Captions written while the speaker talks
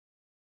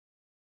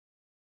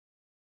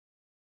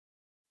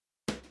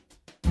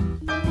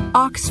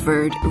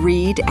Oxford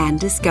Read and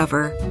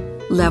Discover,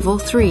 Level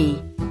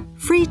 3,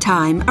 Free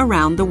Time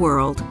Around the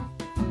World,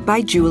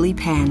 by Julie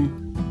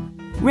Penn.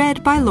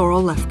 Read by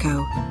Laurel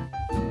Lefkoe.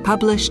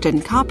 Published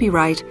and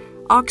copyright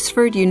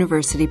Oxford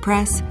University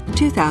Press,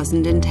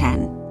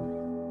 2010.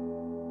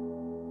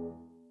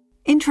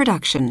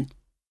 Introduction.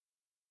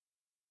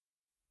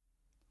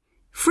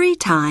 Free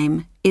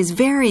time is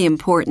very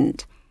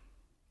important.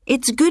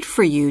 It's good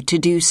for you to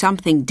do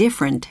something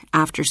different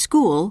after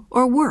school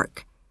or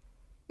work.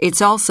 It's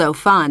also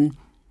fun.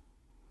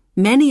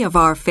 Many of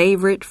our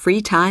favorite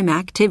free time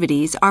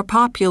activities are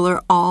popular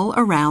all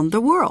around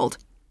the world.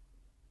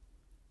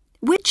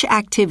 Which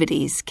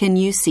activities can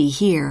you see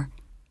here?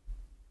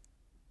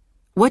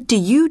 What do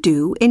you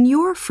do in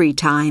your free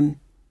time?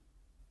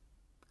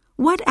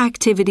 What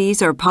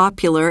activities are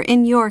popular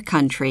in your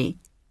country?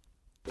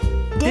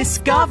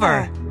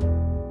 Discover.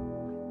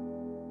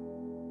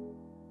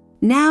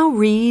 Now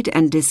read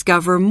and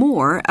discover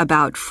more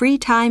about free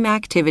time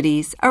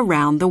activities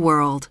around the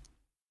world.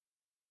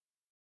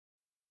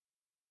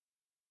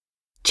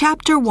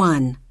 Chapter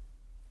 1.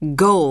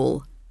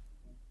 Goal.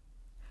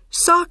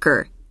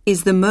 Soccer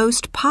is the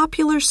most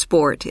popular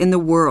sport in the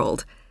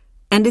world,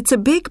 and it's a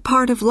big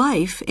part of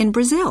life in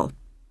Brazil.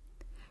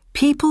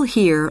 People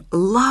here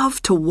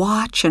love to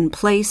watch and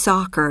play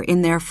soccer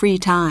in their free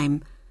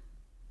time.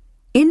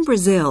 In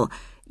Brazil,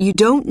 you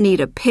don't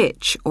need a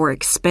pitch or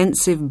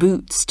expensive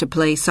boots to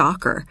play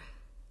soccer.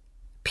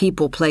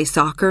 People play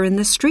soccer in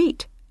the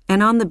street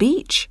and on the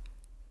beach.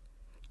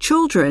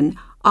 Children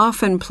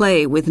often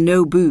play with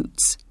no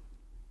boots.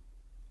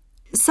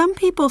 Some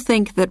people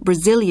think that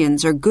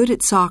Brazilians are good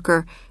at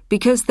soccer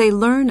because they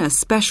learn a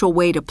special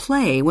way to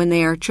play when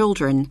they are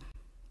children.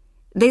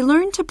 They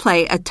learn to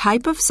play a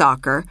type of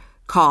soccer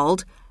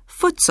called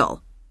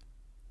futsal.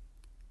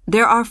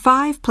 There are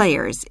 5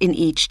 players in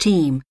each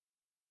team.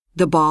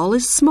 The ball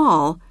is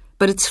small,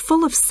 but it's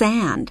full of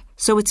sand,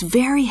 so it's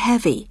very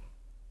heavy.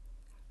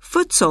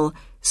 Futsal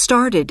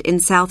started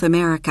in South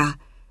America,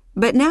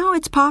 but now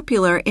it's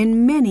popular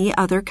in many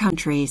other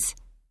countries.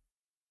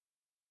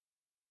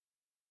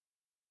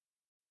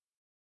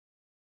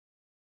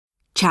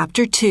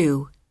 Chapter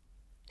 2.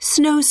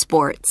 Snow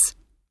Sports.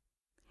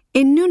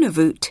 In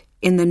Nunavut,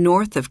 in the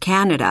north of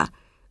Canada,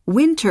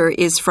 winter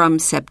is from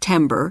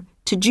September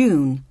to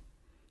June,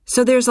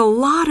 so there's a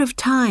lot of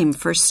time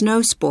for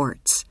snow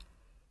sports.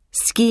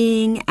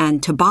 Skiing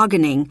and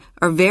tobogganing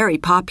are very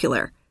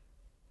popular.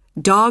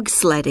 Dog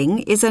sledding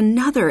is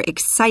another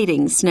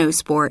exciting snow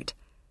sport.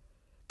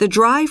 The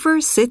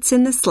driver sits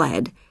in the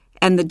sled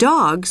and the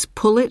dogs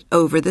pull it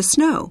over the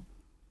snow.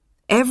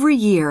 Every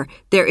year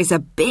there is a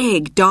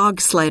big dog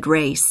sled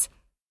race.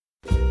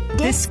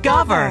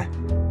 Discover.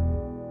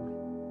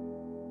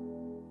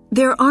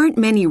 There aren't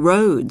many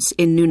roads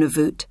in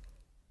Nunavut.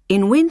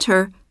 In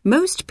winter,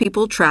 most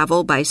people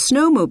travel by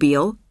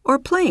snowmobile or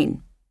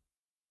plane.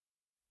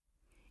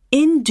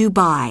 In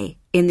Dubai,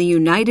 in the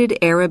United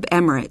Arab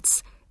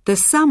Emirates, the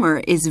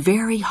summer is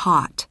very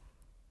hot.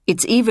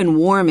 It's even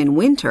warm in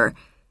winter,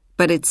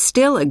 but it's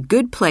still a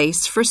good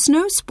place for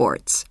snow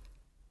sports.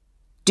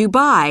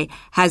 Dubai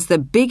has the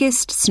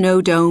biggest snow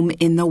dome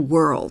in the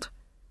world.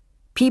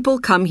 People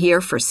come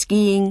here for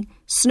skiing,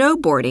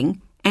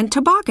 snowboarding, and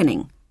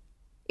tobogganing.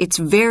 It's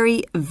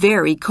very,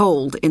 very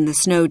cold in the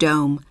snow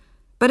dome,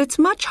 but it's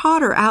much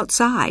hotter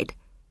outside.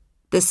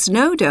 The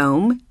snow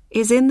dome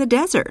is in the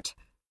desert.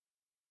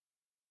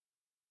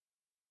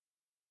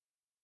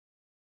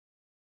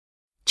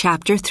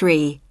 Chapter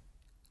 3.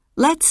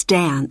 Let's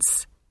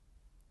dance.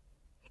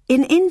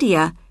 In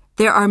India,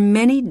 there are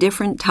many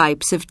different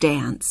types of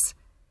dance.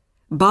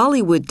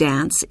 Bollywood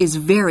dance is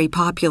very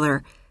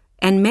popular,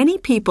 and many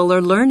people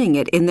are learning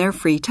it in their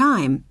free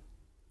time.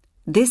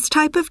 This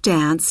type of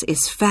dance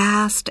is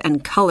fast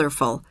and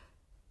colorful.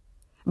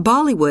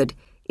 Bollywood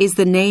is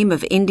the name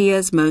of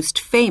India's most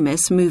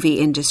famous movie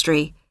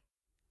industry.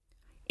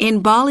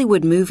 In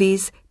Bollywood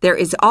movies, there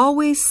is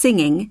always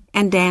singing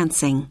and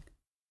dancing.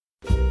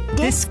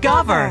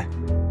 Discover.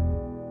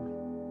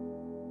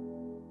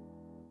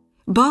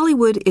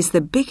 Bollywood is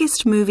the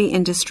biggest movie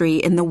industry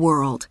in the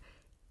world.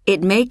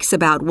 It makes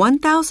about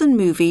 1,000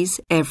 movies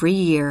every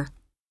year.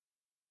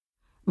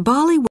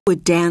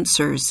 Bollywood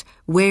dancers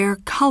wear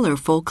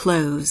colorful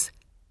clothes.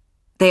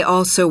 They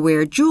also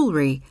wear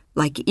jewelry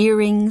like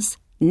earrings,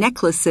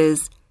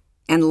 necklaces,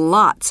 and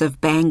lots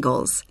of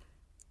bangles.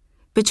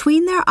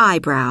 Between their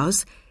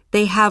eyebrows,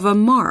 they have a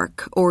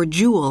mark or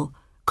jewel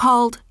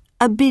called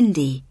a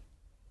bindi.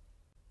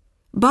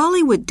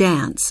 Bollywood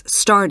dance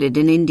started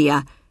in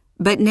India,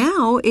 but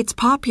now it's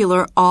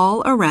popular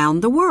all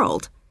around the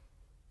world.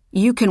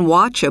 You can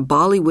watch a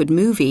Bollywood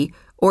movie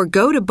or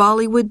go to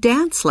Bollywood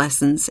dance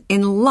lessons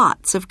in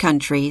lots of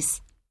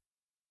countries.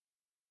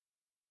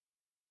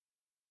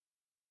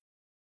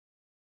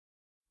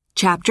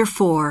 Chapter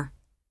 4.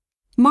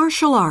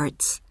 Martial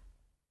Arts.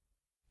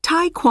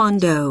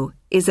 Taekwondo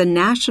is a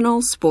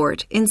national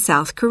sport in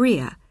South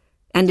Korea,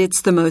 and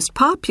it's the most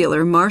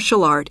popular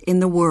martial art in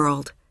the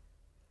world.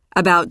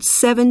 About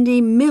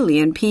 70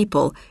 million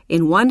people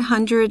in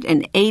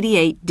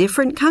 188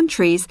 different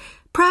countries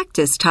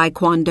practice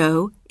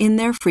Taekwondo in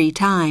their free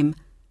time.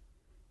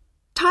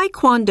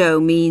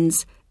 Taekwondo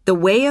means the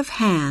way of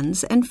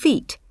hands and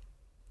feet.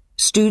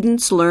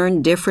 Students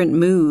learn different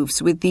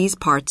moves with these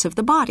parts of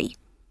the body.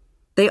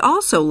 They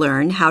also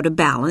learn how to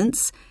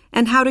balance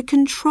and how to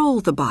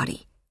control the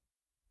body.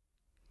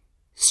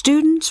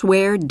 Students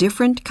wear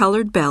different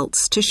colored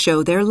belts to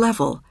show their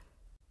level.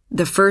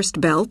 The first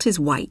belt is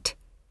white.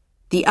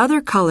 The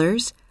other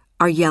colors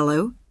are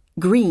yellow,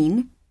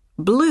 green,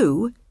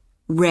 blue,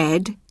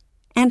 red,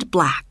 and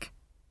black.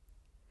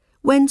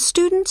 When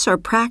students are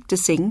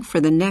practicing for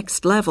the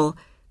next level,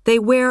 they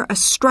wear a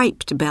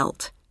striped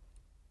belt.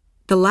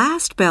 The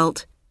last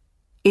belt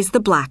is the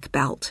black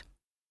belt.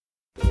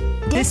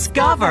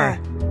 Discover.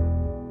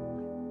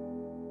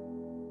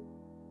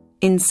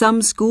 In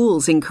some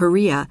schools in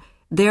Korea,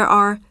 there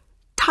are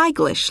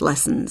Thaiglish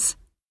lessons.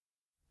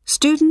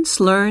 Students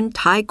learn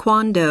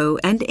Taekwondo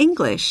and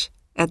English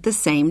at the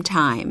same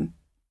time.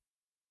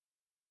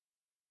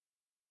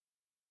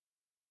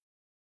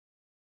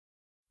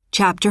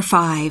 Chapter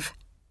 5.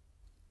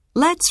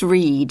 Let's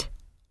read.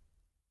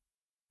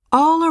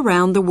 All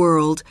around the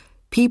world,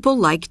 people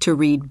like to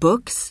read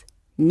books,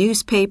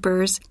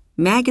 newspapers,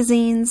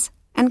 magazines,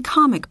 and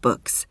comic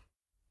books.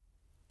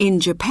 In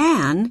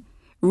Japan,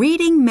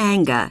 reading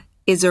manga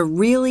is a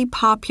really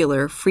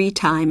popular free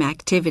time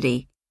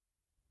activity.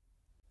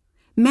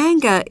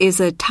 Manga is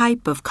a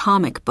type of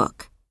comic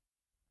book.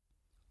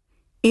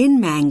 In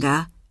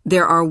manga,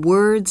 there are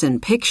words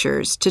and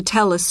pictures to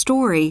tell a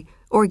story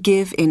or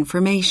give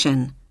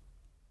information.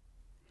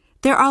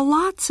 There are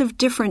lots of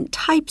different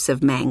types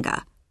of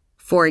manga.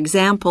 For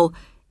example,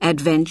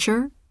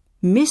 adventure,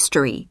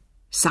 mystery,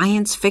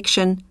 science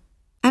fiction,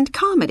 and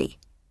comedy.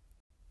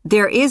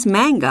 There is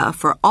manga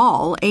for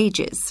all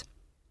ages.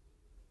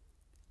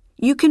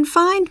 You can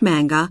find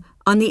manga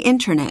on the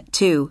internet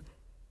too.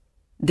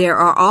 There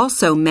are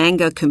also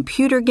manga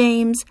computer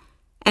games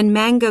and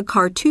manga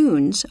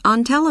cartoons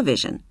on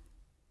television.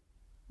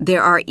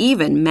 There are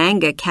even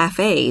manga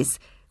cafes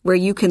where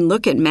you can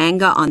look at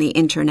manga on the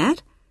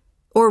internet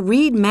or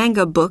read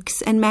manga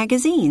books and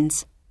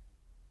magazines.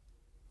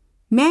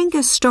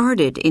 Manga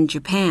started in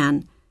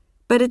Japan,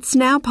 but it's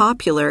now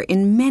popular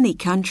in many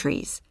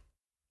countries.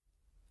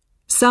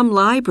 Some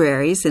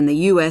libraries in the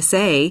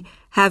USA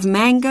have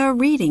manga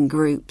reading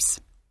groups.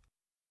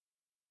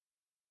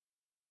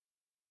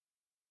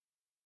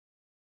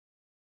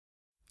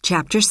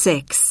 Chapter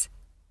 6.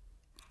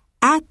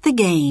 At the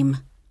game.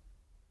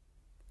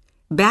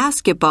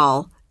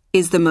 Basketball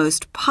is the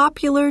most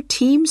popular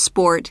team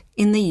sport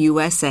in the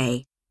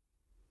USA.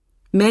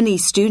 Many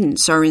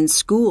students are in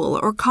school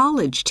or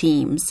college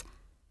teams.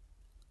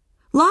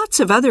 Lots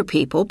of other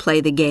people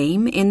play the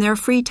game in their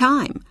free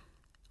time,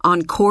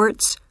 on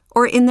courts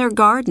or in their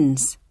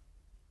gardens.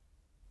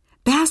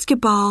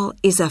 Basketball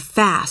is a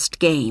fast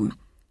game.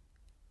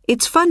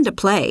 It's fun to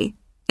play,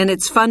 and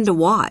it's fun to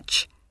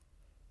watch.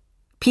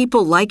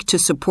 People like to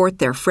support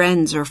their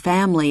friends or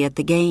family at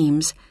the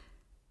games.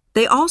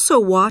 They also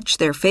watch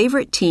their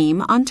favorite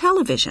team on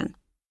television.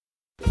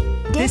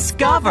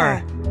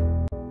 Discover.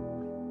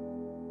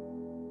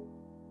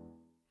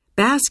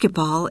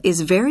 Basketball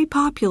is very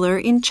popular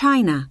in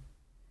China.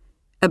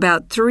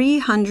 About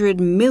 300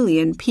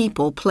 million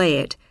people play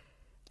it,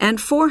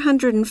 and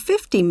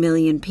 450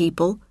 million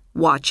people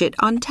watch it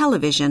on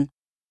television.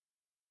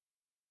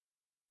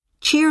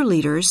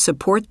 Cheerleaders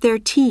support their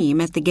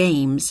team at the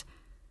games.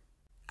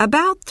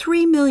 About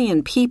 3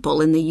 million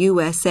people in the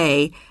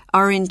USA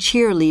are in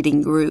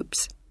cheerleading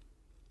groups.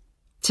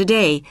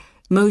 Today,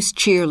 most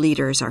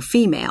cheerleaders are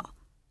female,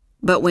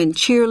 but when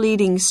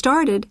cheerleading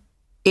started,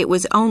 it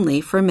was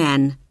only for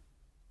men.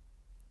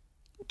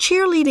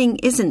 Cheerleading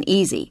isn't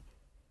easy.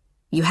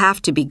 You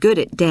have to be good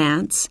at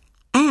dance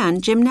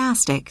and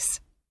gymnastics.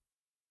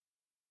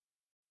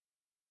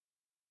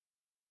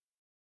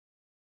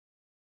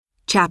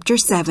 Chapter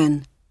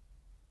 7.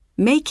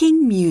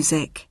 Making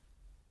music.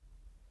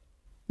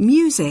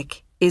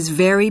 Music is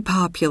very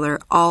popular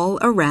all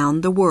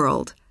around the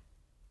world.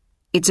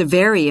 It's a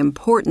very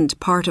important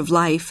part of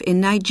life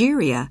in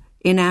Nigeria,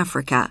 in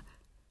Africa.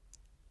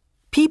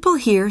 People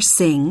here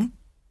sing,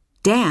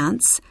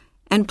 dance,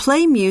 and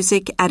play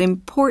music at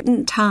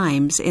important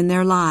times in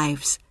their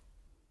lives.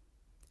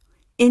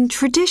 In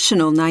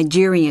traditional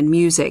Nigerian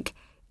music,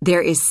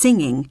 there is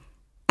singing,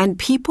 and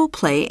people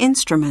play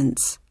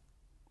instruments.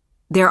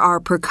 There are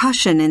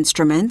percussion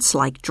instruments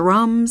like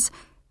drums,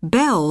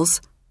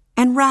 bells,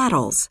 and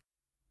rattles.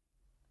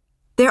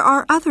 There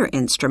are other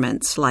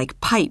instruments like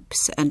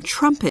pipes and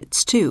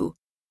trumpets too.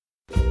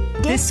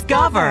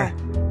 Discover.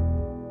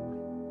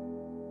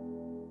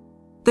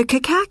 The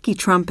kakaki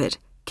trumpet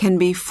can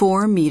be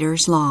 4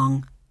 meters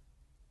long.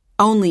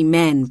 Only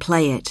men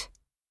play it.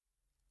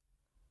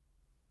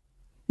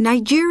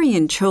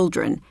 Nigerian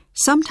children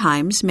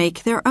sometimes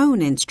make their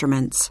own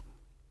instruments.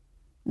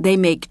 They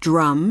make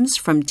drums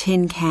from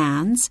tin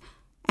cans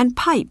and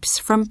pipes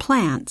from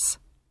plants.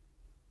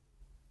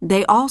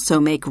 They also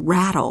make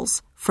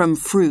rattles from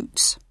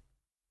fruits.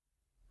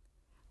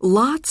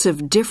 Lots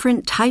of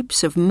different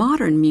types of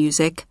modern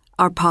music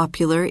are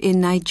popular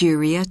in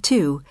Nigeria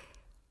too.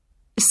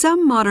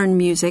 Some modern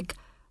music,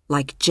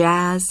 like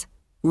jazz,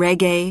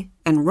 reggae,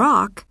 and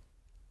rock,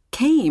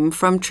 came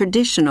from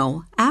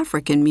traditional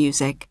African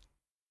music.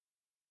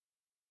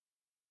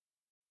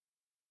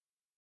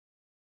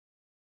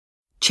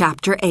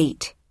 Chapter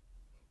 8.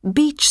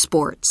 Beach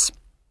Sports.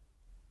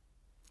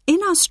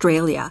 In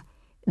Australia,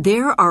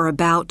 there are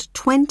about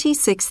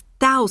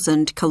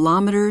 26,000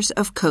 kilometers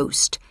of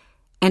coast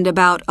and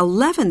about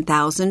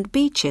 11,000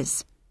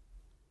 beaches.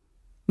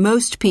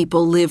 Most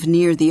people live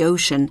near the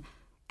ocean,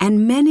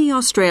 and many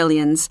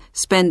Australians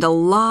spend a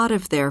lot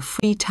of their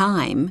free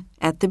time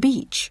at the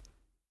beach.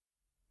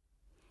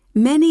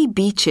 Many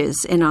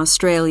beaches in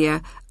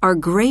Australia are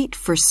great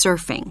for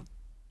surfing.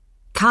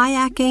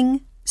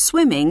 Kayaking,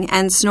 swimming,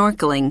 and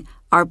snorkeling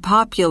are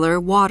popular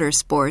water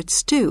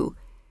sports too.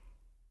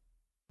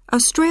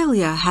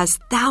 Australia has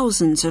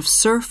thousands of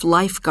surf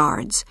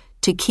lifeguards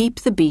to keep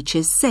the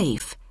beaches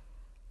safe.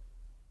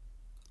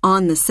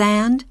 On the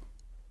sand,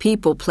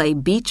 people play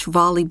beach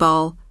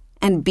volleyball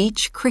and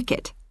beach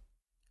cricket.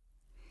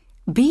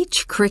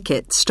 Beach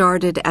cricket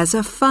started as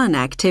a fun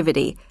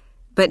activity,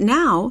 but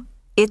now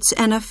it's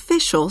an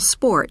official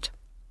sport.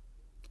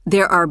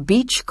 There are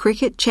beach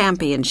cricket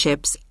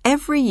championships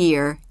every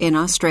year in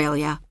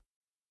Australia.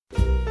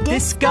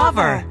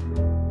 Discover.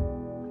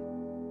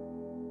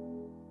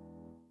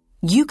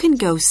 You can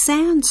go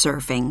sand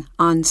surfing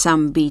on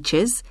some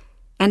beaches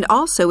and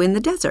also in the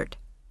desert,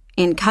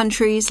 in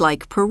countries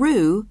like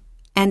Peru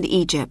and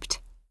Egypt.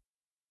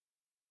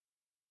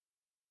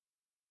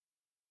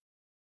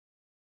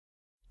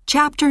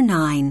 Chapter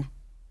 9.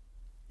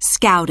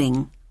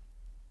 Scouting.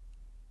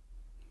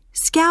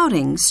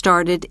 Scouting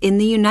started in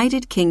the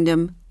United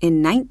Kingdom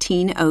in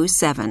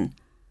 1907.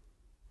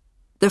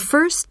 The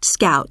first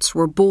scouts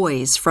were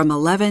boys from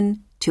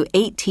 11 to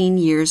 18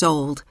 years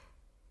old.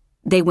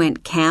 They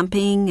went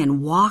camping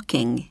and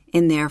walking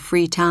in their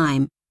free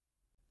time.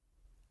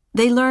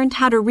 They learned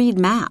how to read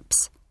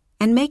maps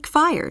and make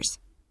fires.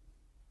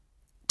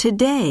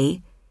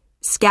 Today,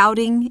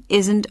 scouting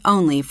isn't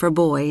only for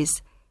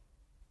boys.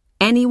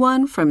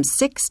 Anyone from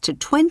 6 to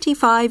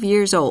 25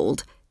 years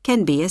old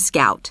can be a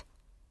scout.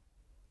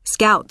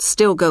 Scouts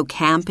still go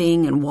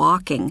camping and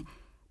walking,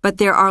 but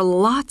there are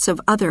lots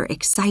of other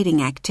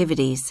exciting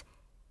activities.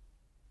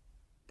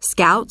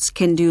 Scouts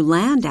can do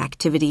land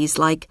activities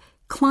like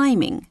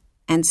climbing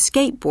and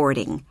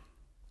skateboarding,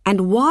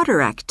 and water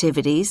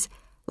activities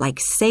like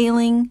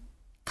sailing,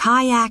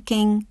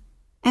 kayaking,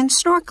 and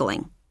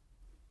snorkeling.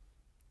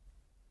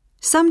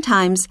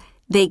 Sometimes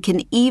they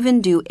can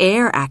even do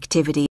air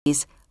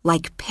activities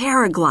like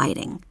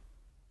paragliding.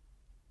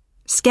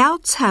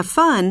 Scouts have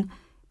fun,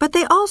 but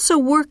they also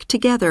work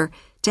together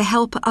to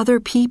help other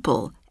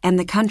people and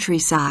the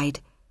countryside.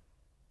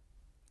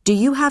 Do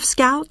you have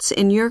scouts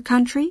in your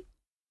country?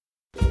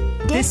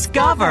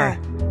 Discover.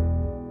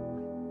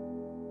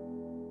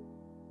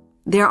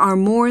 There are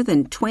more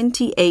than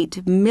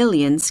 28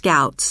 million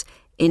scouts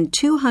in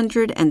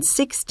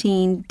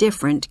 216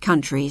 different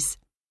countries.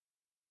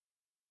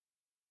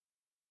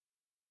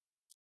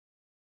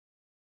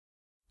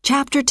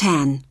 Chapter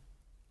 10.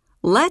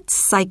 Let's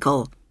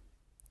cycle.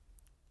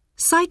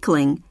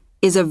 Cycling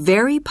is a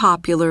very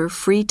popular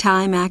free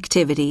time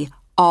activity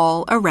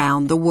all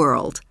around the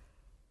world.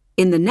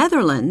 In the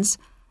Netherlands,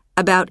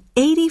 about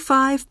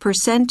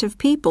 85% of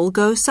people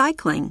go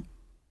cycling.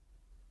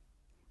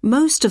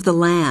 Most of the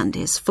land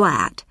is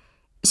flat,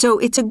 so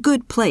it's a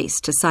good place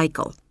to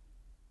cycle.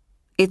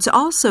 It's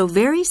also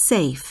very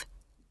safe.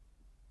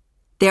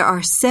 There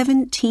are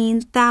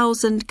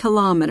 17,000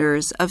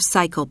 kilometers of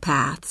cycle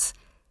paths,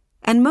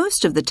 and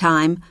most of the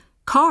time,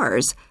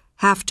 cars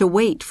have to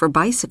wait for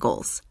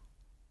bicycles.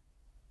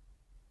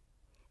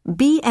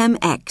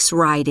 BMX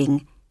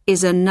riding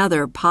is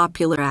another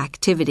popular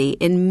activity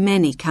in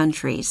many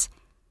countries.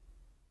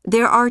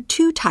 There are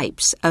two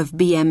types of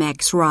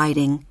BMX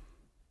riding: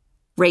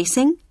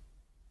 racing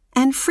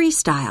and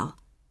freestyle.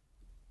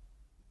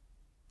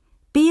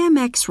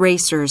 BMX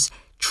racers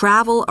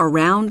travel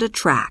around a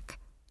track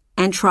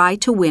and try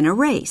to win a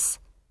race.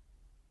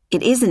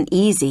 It isn't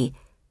easy,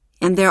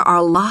 and there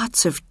are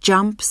lots of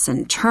jumps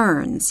and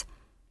turns.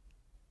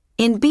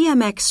 In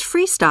BMX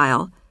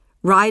freestyle,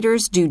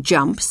 riders do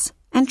jumps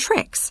and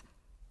tricks.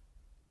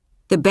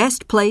 The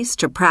best place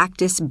to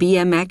practice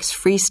BMX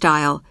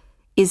freestyle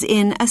is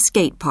in a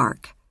skate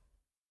park.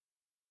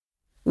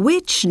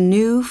 Which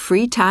new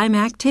free time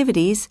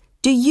activities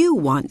do you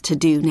want to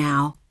do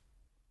now?